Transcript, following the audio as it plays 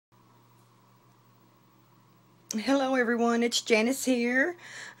Hello everyone, it's Janice here.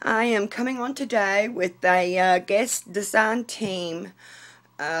 I am coming on today with a guest design team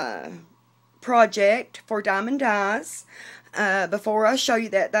project for DiemondDies. Before I show you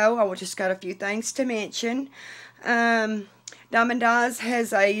that though, I just got a few things to mention. DiemondDies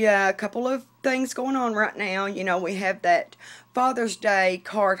has a couple of things going on right now. You know, we have that Father's Day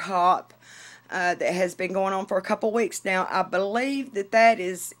card hop that has been going on for a couple weeks now. I believe that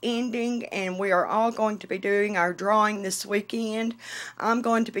is ending, and we are all going to be doing our drawing this weekend. I'm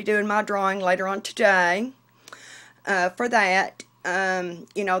going to be doing my drawing later on today. For that,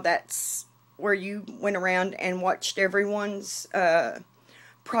 you know, that's where you went around and watched everyone's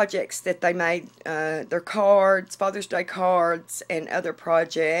projects that they made, their cards, Father's Day cards, and other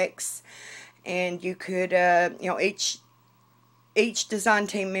projects. And you could, you know, each design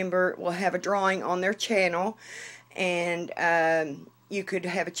team member will have a drawing on their channel, and you could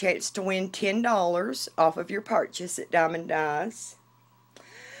have a chance to win $10 off of your purchase at DiemondDies.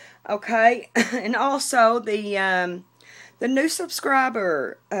 Okay, and also the new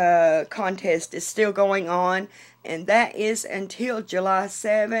subscriber contest is still going on, and that is until July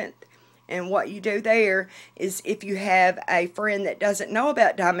 7th. And what you do there is, if you have a friend that doesn't know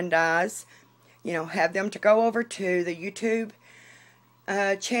about DiemondDies, you know, have them to go over to the YouTube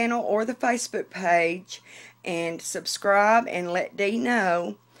channel or the Facebook page and subscribe, and let Dee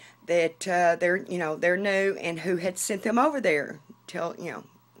know that they're new and who had sent them over there. Tell, you know,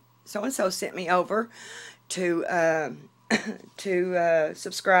 so and so sent me over to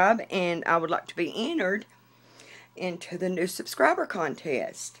subscribe, and I would like to be entered into the new subscriber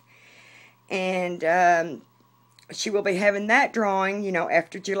contest. And she will be having that drawing, you know,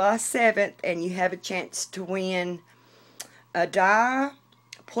 after July 7th, and you have a chance to win a die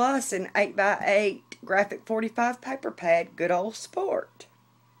plus an 8x8 graphic 45 paper pad, good old sport.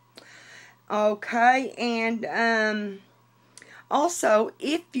 Okay, and also,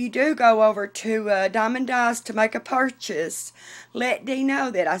 if you do go over to DiemondDies to make a purchase, let Dee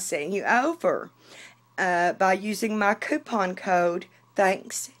know that I sent you over by using my coupon code,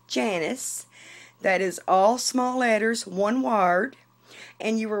 Thanks Janice. That is all small letters, one word,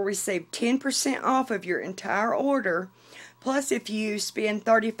 and you will receive 10% off of your entire order. Plus, if you spend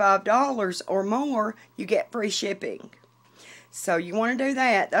 $35 or more, you get free shipping. So you want to do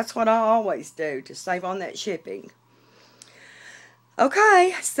that. That's what I always do, to save on that shipping.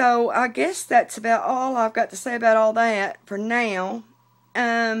 Okay, so I guess that's about all I've got to say about all that for now.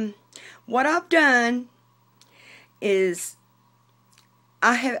 What I've done is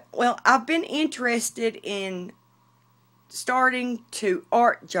I've been interested in starting to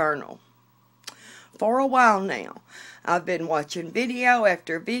art journal for a while now. I've been watching video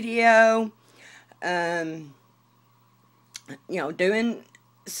after video, you know, doing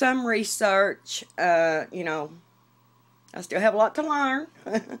some research. You know, I still have a lot to learn,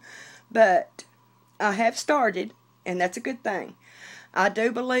 but I have started, and that's a good thing. I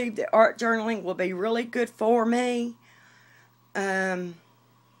do believe that art journaling will be really good for me. You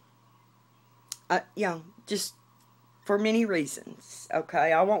know, just for many reasons.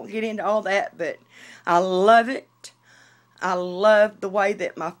 Okay, I won't get into all that, but I love it. I love the way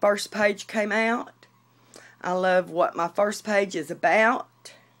that my first page came out. I love what my first page is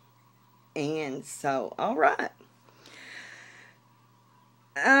about. And so, alright.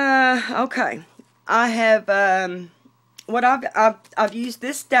 Okay. I have, I've used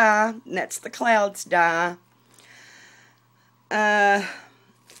this die, and that's the Clouds die. I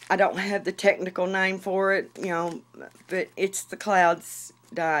don't have the technical name for it, you know, but it's the Clouds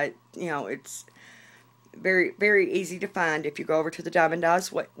die. You know, it's very, very easy to find if you go over to the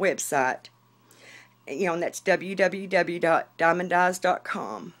DiemondDies website. You know, and that's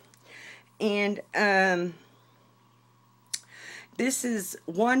www.diemonddies.com. And this is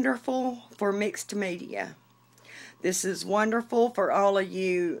wonderful for mixed media. This is wonderful for all of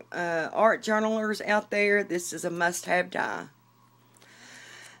you art journalers out there. This is a must-have die.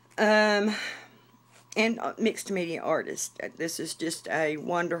 And mixed media artists. This is just a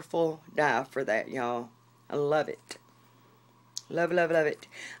wonderful die for that, y'all. I love it. Love, love, love it.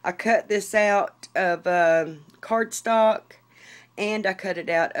 I cut this out of cardstock, and I cut it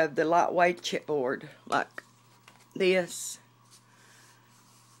out of the lightweight chipboard, like this.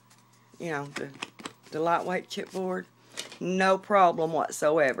 You know, the lightweight chipboard. No problem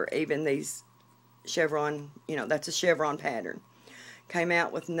whatsoever. Even these chevron, you know, that's a chevron pattern. Came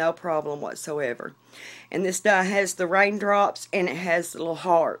out with no problem whatsoever. And this die has the raindrops, and it has the little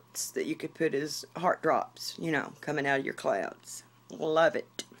hearts that you could put as heart drops, you know, coming out of your clouds. Love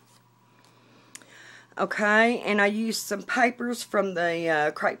it. Okay, and I used some papers from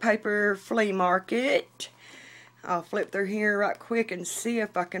the crepe paper flea market. I'll flip through here right quick and see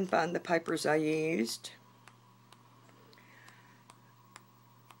if I can find the papers I used.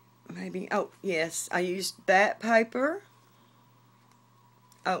 Maybe, oh yes, I used that paper.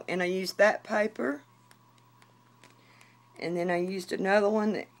 Oh, and I used that paper. And then I used another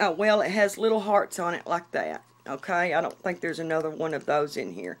one that, oh, well, it has little hearts on it like that. Okay, I don't think there's another one of those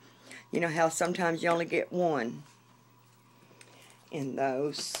in here. You know how sometimes you only get one in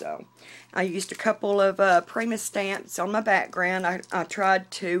those. So I used a couple of Prima stamps on my background. I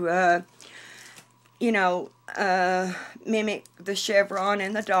tried to, you know, mimic the chevron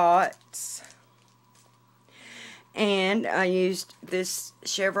and the dots. And I used this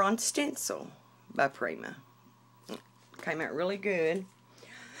chevron stencil by Prima. Came out really good.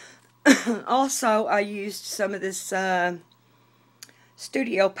 Also, I used some of this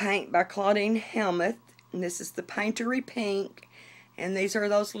Studio Paint by Claudine Helmuth. And this is the Paintery Pink. And these are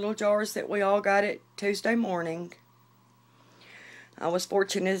those little jars that we all got at Tuesday morning. I was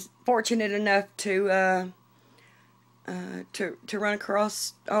fortunate enough to run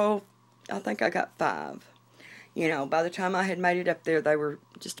across, oh, I think I got 5. You know, by the time I had made it up there, they were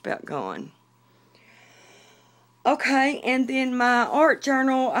just about gone. Okay, and then my art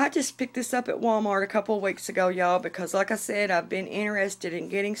journal, I just picked this up at Walmart a couple of weeks ago, y'all, because like I said, I've been interested in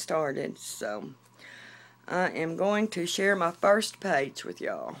getting started. So, I am going to share my first page with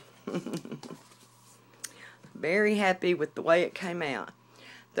y'all. Very happy with the way it came out.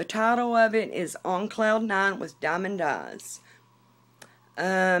 The title of it is On Cloud 9 with DiemondDies.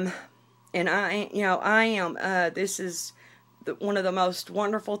 And this is one of the most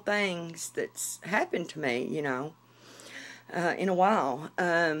wonderful things that's happened to me, you know, in a while.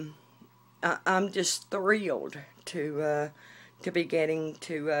 I'm just thrilled to be getting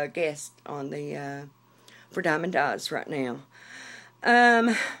to guest on the for DiemondDies right now.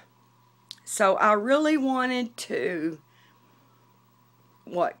 So I really wanted to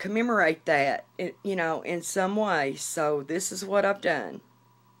commemorate that, you know, in some way. So this is what I've done.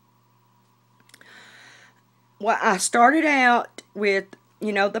 Well, I started out with,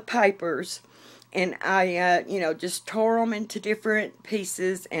 you know, the papers, and I, you know, just tore them into different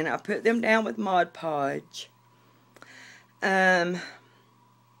pieces, and I put them down with Mod Podge. I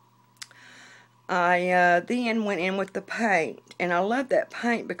then went in with the paint, and I love that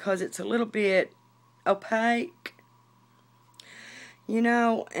paint because it's a little bit opaque, you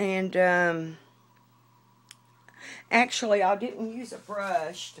know, and actually, I didn't use a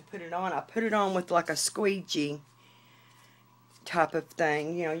brush to put it on. I put it on with like a squeegee type of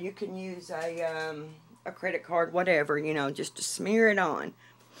thing. You know, you can use a credit card, whatever, you know, just to smear it on.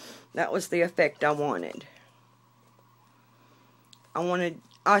 That was the effect I wanted. I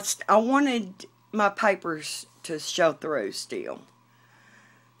wanted my papers to show through still.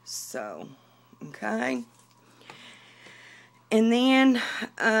 So, okay. And then,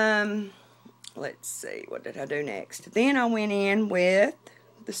 let's see, what did I do next? Then I went in with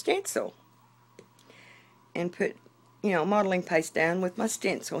the stencil and put, you know, modeling paste down with my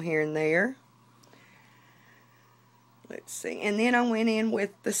stencil here and there. Let's see. And then I went in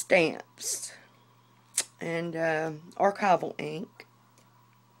with the stamps and archival ink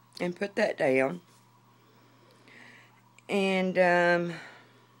and put that down. And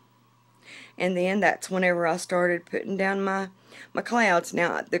then that's whenever I started putting down my clouds.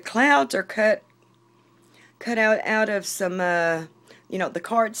 Now, the clouds are cut out of some, you know, the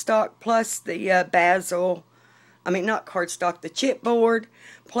cardstock plus the basil. I mean, not cardstock, the chipboard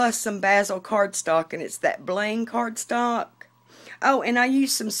plus some basil cardstock, and it's that bling cardstock. Oh, and I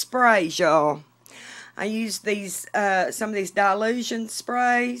used some sprays, y'all. I used these, some of these dilution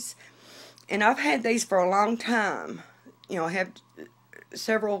sprays, and I've had these for a long time. You know, I have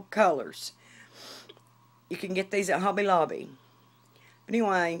several colors. You can get these at Hobby Lobby. But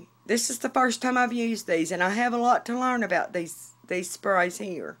anyway, this is the first time I've used these, and I have a lot to learn about these sprays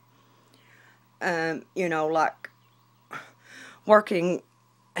here. You know, like working,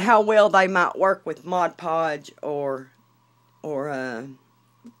 how well they might work with Mod Podge or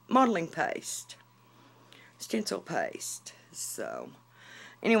modeling paste, stencil paste. So,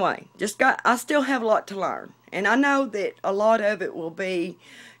 anyway, I still have a lot to learn, and I know that a lot of it will be,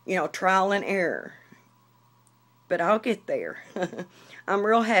 you know, trial and error. But I'll get there. I'm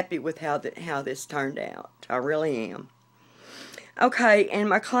real happy with how this turned out. I really am. Okay, and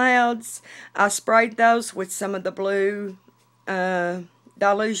my clouds, I sprayed those with some of the blue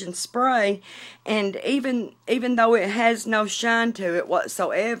dilution spray, and even though it has no shine to it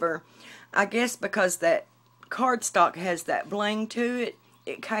whatsoever, I guess because that cardstock has that bling to it,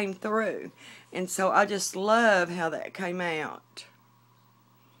 it came through. And so I just love how that came out.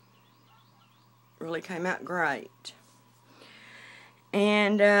 really came out great.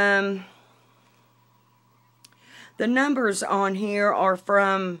 And the numbers on here are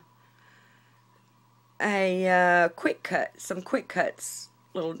from a quick cut, some quick cuts,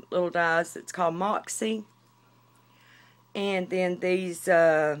 little dies that's called Moxie. And then these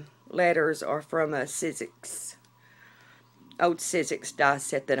letters are from a Sizzix, old Sizzix die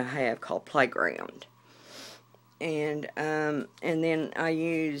set that I have called Playground. And then I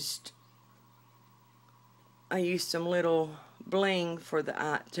used some little bling for the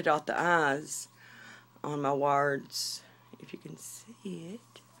eye, to dot the eyes on my words, if you can see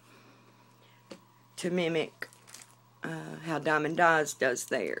it, to mimic how DiemondDies does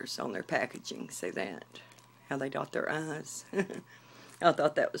theirs on their packaging. See that? How they dot their eyes. I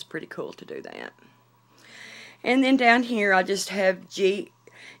thought that was pretty cool to do that. And then down here I just have GDT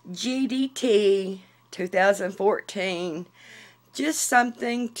 2014. Just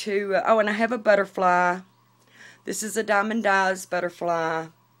something to, oh, and I have a butterfly. This is a DiemondDies butterfly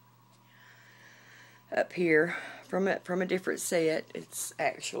up here from a different set. It's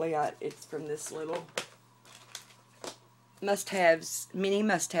actually, it's from this little must-haves, mini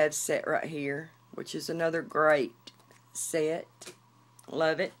must-haves set right here, which is another great set.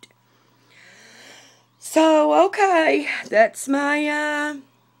 Love it. So, okay, that's my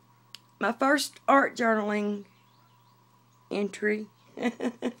my first art journaling entry.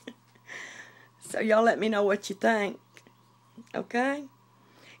 So y'all let me know what you think. Okay?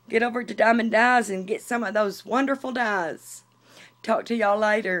 Get over to DiemondDies and get some of those wonderful dies. Talk to y'all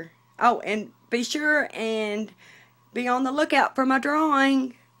later. Oh, and be sure and be on the lookout for my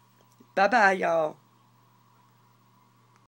drawing. Bye-bye, y'all.